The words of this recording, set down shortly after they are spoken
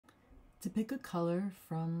To pick a color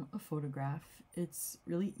from a photograph, it's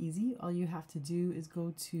really easy. All you have to do is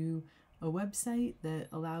go to a website that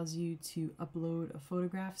allows you to upload a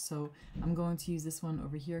photograph. So I'm going to use this one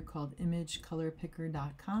over here called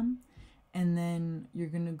imagecolorpicker.com. And then you're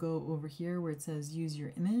going to go over here where it says use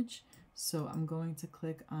your image. So I'm going to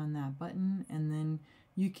click on that button, and then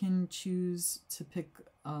you can choose to pick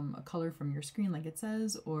a color from your screen like it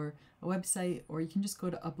says, or a website, or you can just go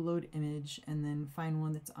to upload image and then find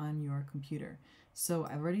one that's on your computer. So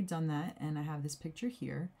I've already done that, and I have this picture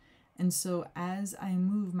here. And so as I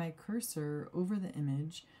move my cursor over the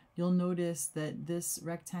image, you'll notice that this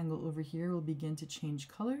rectangle over here will begin to change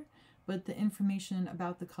color, but the information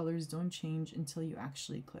about the colors don't change until you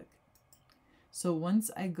actually click. So once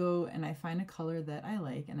I go and I find a color that I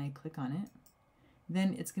like and I click on it,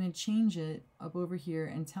 then it's going to change it up over here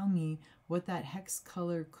and tell me what that hex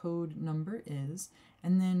color code number is.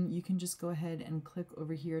 And then you can just go ahead and click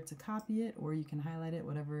over here to copy it, or you can highlight it,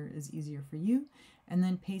 whatever is easier for you, and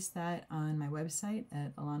then paste that on my website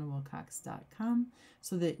at alanawilcox.com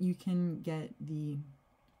so that you can get the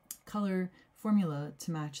color formula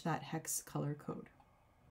to match that hex color code.